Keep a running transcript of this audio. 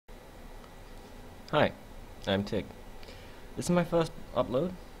Hi, I'm Tig. This is my first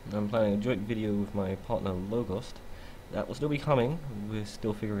upload. I'm planning a joint video with my partner Logost. That will still be coming, we're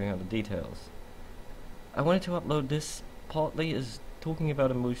still figuring out the details. I wanted to upload this partly as talking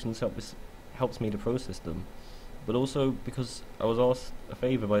about emotions helps me to process them, but also because I was asked a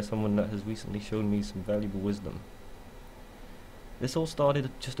favour by someone that has recently shown me some valuable wisdom. This all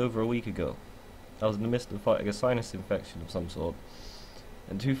started just over a week ago. I was in the midst of fighting a sinus infection of some sort,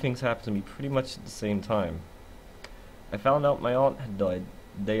 and two things happened to me pretty much at the same time. I found out my aunt had died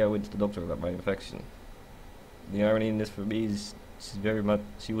the day I went to the doctor about my infection. The irony in this for me is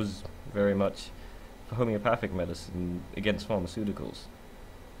she was very much for homeopathic medicine against pharmaceuticals.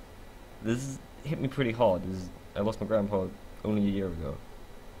 This hit me pretty hard as I lost my grandpa only a year ago.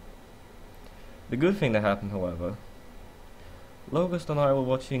 The good thing that happened, however, Logust and I were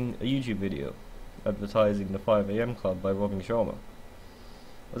watching a YouTube video advertising the 5 AM Club by Robin Sharma.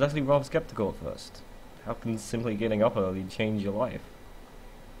 I was actually rather skeptical at first. How can simply getting up early change your life?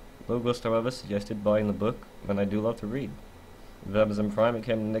 Logust, however, suggested buying the book, and I do love to read. With Amazon Prime, it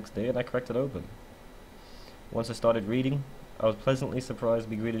came the next day and I cracked it open. Once I started reading, I was pleasantly surprised to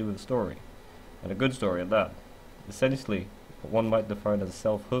be greeted with a story, and a good story at that. Essentially, what one might define as a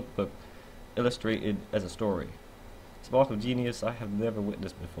self-help book, illustrated as a story. Spark of genius I have never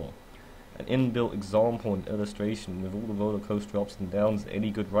witnessed before. An inbuilt example and illustration with all the roller coaster ups and downs that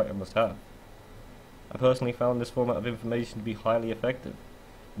any good writer must have. I personally found this format of information to be highly effective.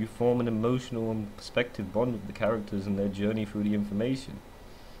 You form an emotional and perspective bond with the characters and their journey through the information.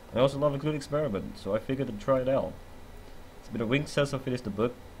 I also love a good experiment, so I figured I'd try it out. It's been a week since I finished the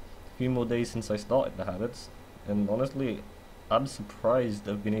book, a few more days since I started the habits, and honestly, I'm surprised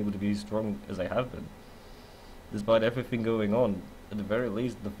I've been able to be as strong as I have been. Despite everything going on, at the very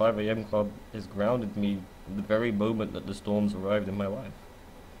least, the 5 AM Club has grounded me in the very moment that the storms arrived in my life.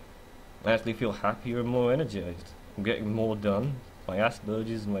 I actually feel happier and more energized. I'm getting more done. My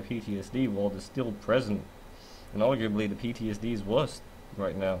Asperger's and my PTSD, while they're still present, and arguably the PTSD is worse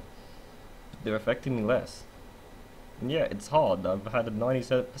right now, they're affecting me less. And yeah, it's hard. I've had a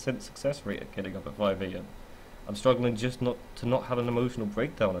 97% success rate at getting up at 5 AM. I'm struggling just not to have an emotional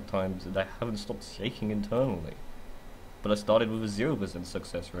breakdown at times, and I haven't stopped shaking internally. But I started with a 0%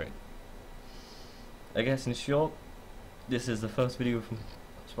 success rate. I guess in short, this is the first video from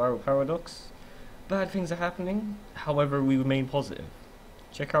Spiral Paradox. Bad things are happening, however we remain positive.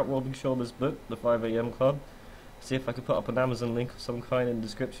 Check out Robin Sharma's book, The 5 AM Club. See if I can put up an Amazon link of some kind in the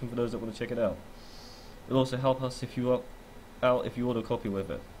description for those that want to check it out. It'll also help us if you order a copy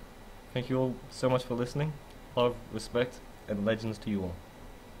with it. Thank you all so much for listening. Love, respect, and legends to you all.